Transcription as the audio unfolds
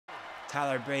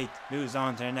Tyler Bate moves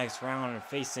on to the next round and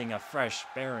facing a fresh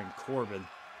Baron Corbin.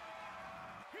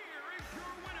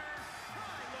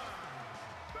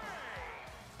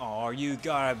 Oh, you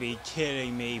gotta be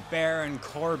kidding me. Baron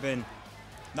Corbin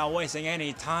not wasting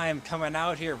any time coming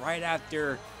out here right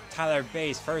after Tyler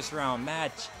Bate's first round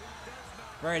match.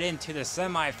 Right into the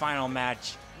semi-final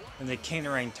match in the King of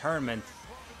the Ring tournament.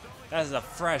 That is a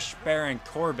fresh Baron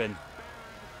Corbin.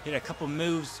 Hit a couple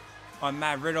moves on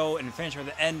Matt Riddle and finished with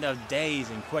the end of days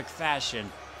in quick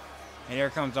fashion. And here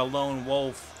comes the Lone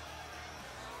Wolf.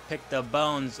 Picked the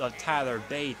bones of Tyler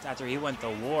Bate after he went to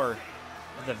war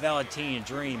with the Velveteen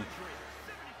Dream.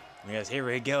 Yes, here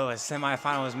we go, a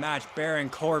semifinals match. Baron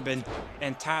Corbin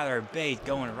and Tyler Bate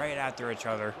going right after each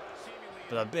other.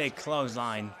 But a big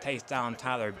clothesline takes down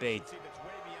Tyler Bate.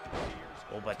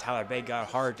 Oh, but Tyler Bate got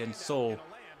heart and soul.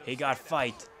 He got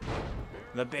fight.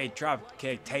 The big drop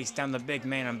kick takes down the big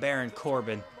man on Baron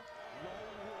Corbin.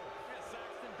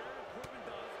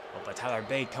 Oh, but Tyler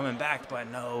Bate coming back,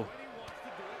 but no.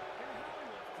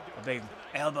 A big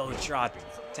elbow shot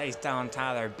takes down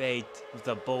Tyler Bate with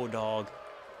the bulldog.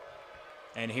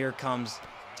 And here comes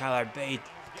Tyler Bate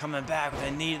coming back with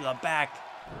a knee to the back.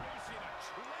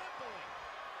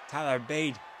 Tyler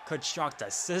Bate could shock the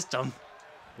system.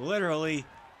 Literally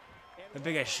the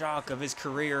biggest shock of his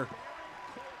career.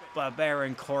 But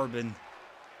Baron Corbin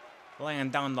laying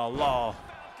down the law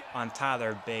on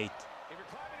Tyler Bate.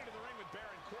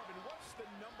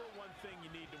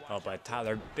 Oh, but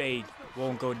Tyler Bate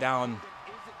won't go down.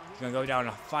 He's going to go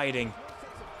down fighting.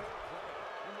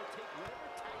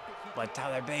 But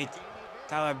Tyler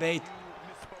Bate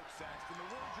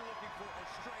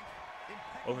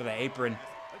over the apron.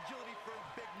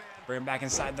 Bring him back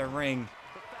inside the ring.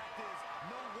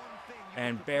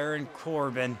 And Baron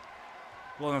Corbin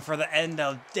looking for the end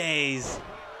of days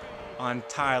on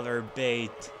Tyler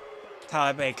Bate.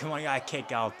 Tyler Bate, come on, you gotta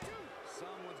kick out.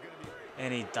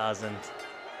 And he doesn't.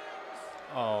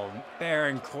 Oh,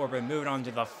 Baron Corbin moving on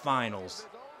to the finals.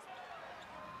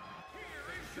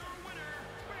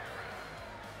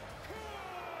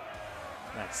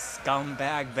 That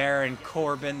scumbag Baron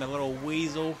Corbin, the little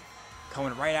weasel,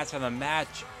 coming right after the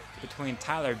match between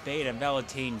Tyler Bate and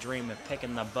Velveteen Dream and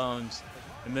picking the bones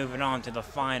and moving on to the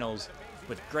finals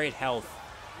with great health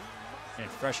and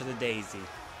fresh as a daisy.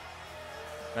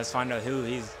 Let's find out who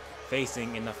he's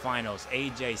facing in the finals,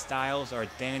 AJ Styles or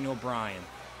Daniel Bryan.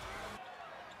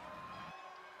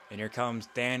 And here comes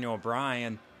Daniel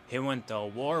Bryan. He went to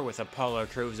war with Apollo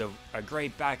Crews, a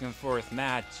great back and forth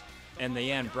match. In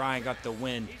the end, Bryan got the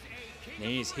win. And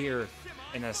he's here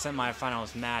in the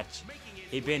semifinals match.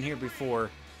 He'd been here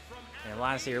before. And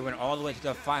last year, he went all the way to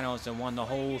the finals and won the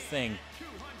whole thing.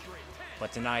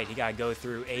 But tonight, he got to go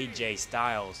through AJ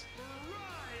Styles.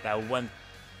 That went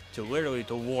literally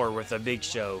to war with a Big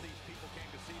Show.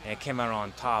 And it came out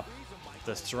on top.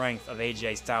 The strength of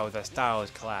AJ Styles with a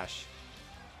Styles clash.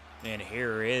 And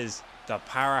here is the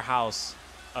powerhouse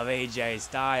of AJ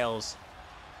Styles.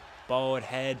 Bald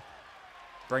head.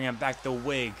 Bringing back the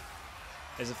wig.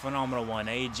 Is a phenomenal one.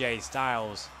 AJ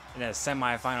Styles in a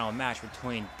semi-final match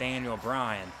between Daniel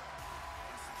Bryan.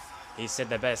 He said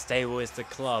the best stable is the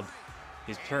club.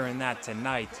 He's proving that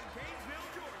tonight.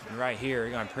 And right here,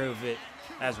 he's going to prove it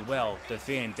as well.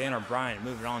 Defeating Daniel Bryan and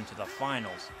moving on to the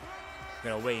finals.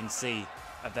 We're going to wait and see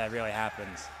if that really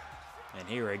happens. And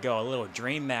here we go, a little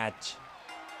dream match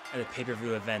at the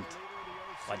pay-per-view event.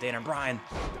 By Daniel Bryan,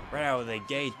 right out of the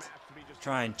gate,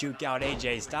 trying to juke out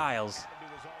AJ Styles.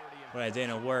 But it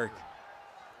didn't work.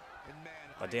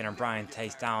 But Daniel Bryan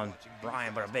takes down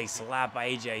Bryan, but a big slap by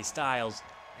AJ Styles.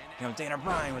 You know, Daniel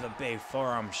Bryan with a big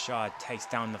forearm shot takes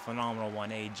down the phenomenal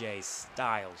one, AJ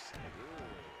Styles.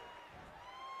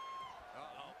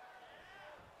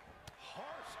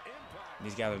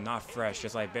 These guys are not fresh,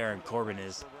 just like Baron Corbin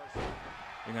is.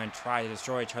 They're going to try to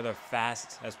destroy each other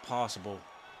fast as possible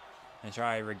and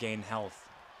try to regain health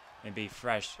and be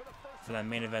fresh for that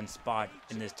main event spot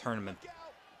in this tournament.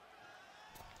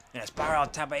 And a spiral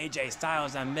tap by AJ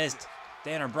Styles that missed.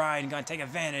 Daniel Bryan going to take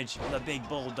advantage of the big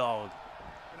bulldog.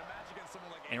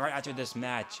 And right after this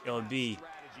match, it will be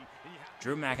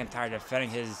Drew McIntyre defending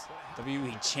his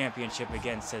WWE Championship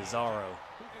against Cesaro.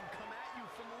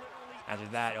 After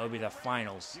that, it will be the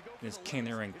finals in this King of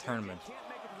the Ring tournament.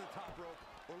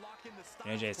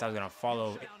 And AJ Styles is going to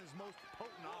follow.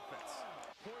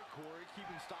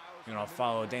 Going to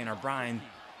follow Daniel Bryan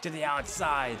to the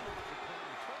outside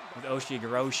with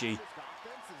Oshi-Goroshi.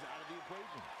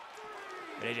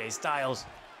 But AJ Styles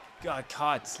got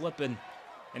caught slipping,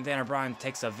 and Daniel Bryan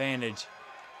takes advantage.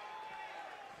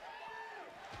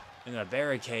 In a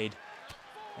barricade,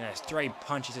 and a straight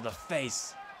punch to the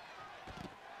face.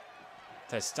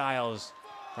 to Styles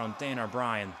from Dana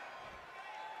Bryan.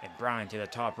 And Bryan to the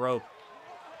top rope.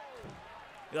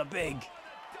 The big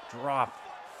drop.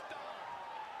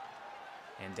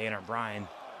 And Dana Bryan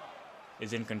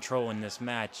is in control in this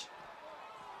match.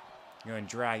 Going to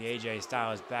drag AJ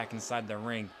Styles back inside the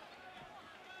ring.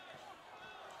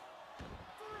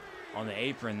 On the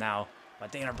apron now.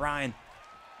 But Dana Bryan,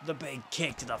 the big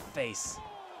kick to the face.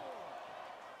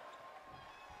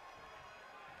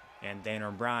 And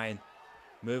Dana Bryan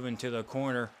moving to the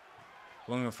corner.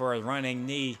 Looking for a running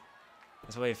knee.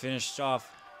 That's why he finished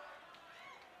off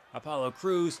Apollo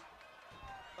Crews.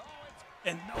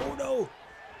 And oh no!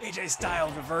 AJ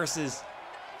Styles reverses.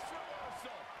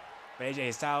 But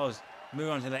AJ Styles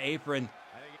moving onto the apron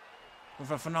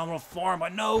with a phenomenal form,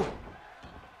 but no!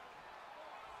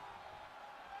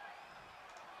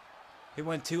 He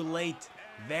went too late.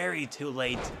 Very too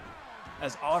late.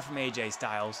 That's all from AJ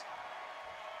Styles.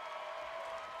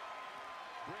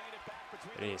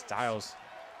 But AJ Styles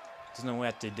doesn't know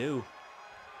what to do.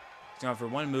 He's going for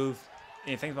one move,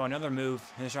 and he thinks about another move,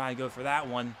 and he's trying to go for that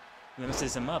one, and then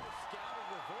misses him up.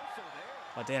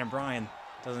 But Dana Bryan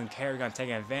doesn't care. He's going to take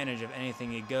advantage of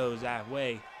anything he goes that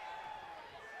way.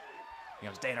 Here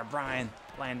comes Dana Bryan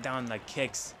laying down the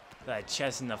kicks to the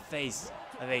chest and the face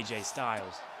of AJ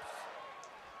Styles.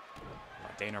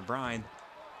 But Dana Bryan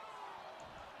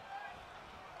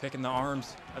picking the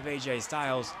arms of AJ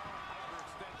Styles.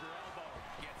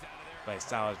 But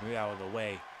Styles moved out of the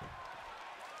way.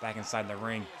 Back inside the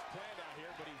ring.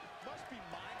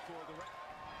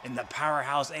 In the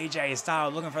powerhouse, AJ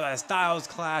Styles looking for that Styles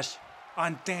clash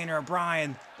on Dana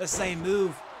Bryan. The same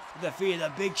move defeated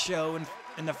the Big Show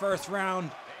in the first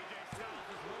round.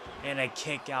 And a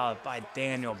kick out by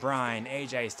Daniel Bryan.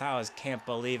 AJ Styles can't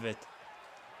believe it.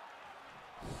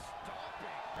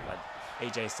 But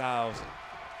AJ Styles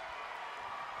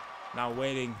not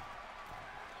waiting.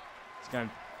 He's going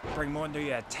to bring more into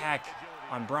the attack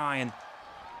on Bryan.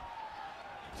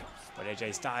 But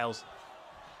AJ Styles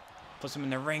puts him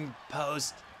in the ring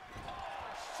post.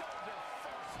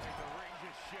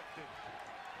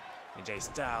 AJ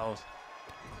Styles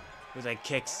with the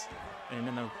kicks and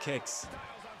then the kicks.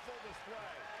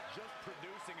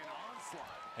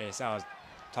 AJ Styles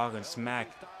talking smack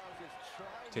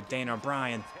to Dana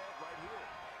Bryan.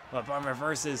 But Bryan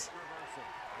reverses.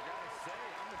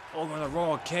 Over the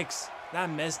royal kicks. That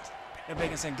missed. The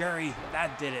big Sanguri.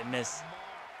 That didn't miss.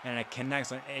 And it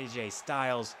connects on AJ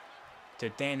Styles to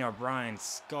Daniel Bryan's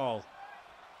skull.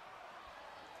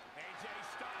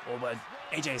 Oh, but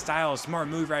AJ Styles, smart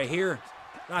move right here.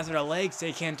 Not to the legs, so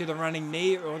he can't do the running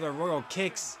knee or the royal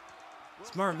kicks.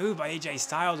 Smart move by AJ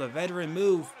Styles, a veteran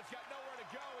move.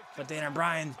 But Dana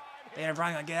Bryan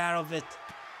gonna get out of it.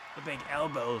 The big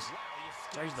elbows.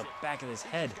 Straight to the back of his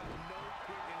head.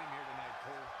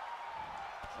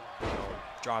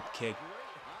 Drop kick.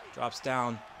 Drops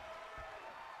down.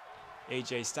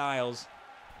 AJ Styles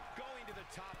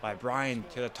by Bryan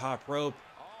to the top rope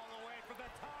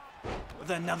with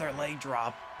another leg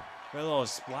drop. A little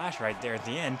splash right there at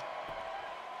the end.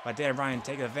 But Dana Bryan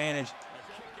take advantage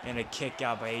and a kick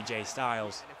out by AJ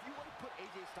Styles.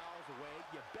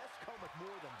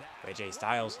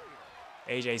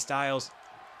 AJ Styles,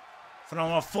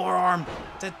 phenomenal forearm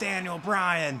to Daniel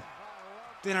Bryan.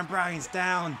 Dana Bryan's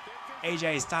down.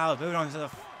 AJ Styles moving on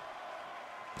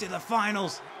to the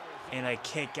finals. And a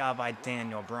kick out by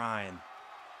Daniel Bryan.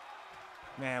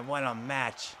 Man, what a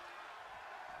match.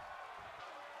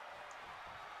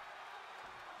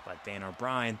 But Daniel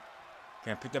Bryan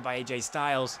getting picked up by AJ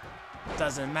Styles.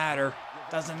 Doesn't matter.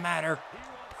 Doesn't matter.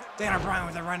 Daniel Bryan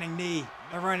with a running knee.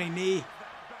 The running knee.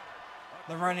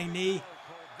 The running knee.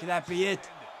 Could that be it?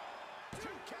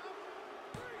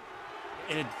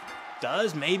 It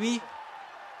does, maybe.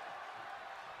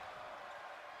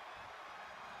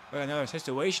 We got another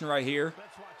situation right here.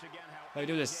 They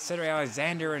do this Cedric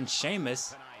Alexander and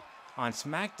Sheamus on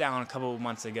Smackdown a couple of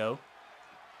months ago.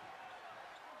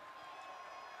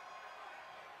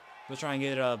 We'll try and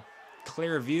get a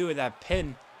clear view of that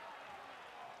pin.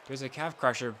 There's a calf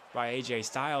crusher by AJ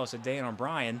Styles to Daniel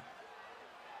Bryan.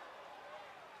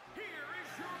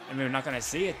 I mean, we're not going to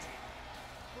see it.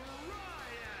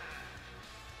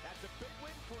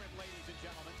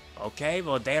 Okay,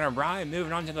 well, Daniel Bryan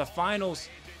moving on to the finals.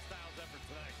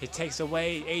 He takes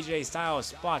away AJ Styles'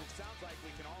 spot.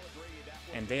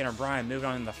 And Daniel Bryan moving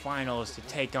on to the finals to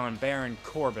take on Baron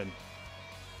Corbin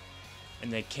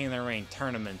in the King of the Ring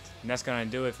tournament. And that's going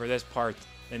to do it for this part.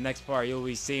 The next part, you'll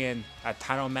be seeing a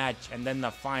title match and then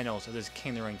the finals of this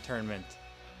King of the Ring tournament.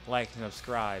 Like and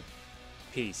subscribe.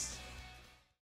 Peace.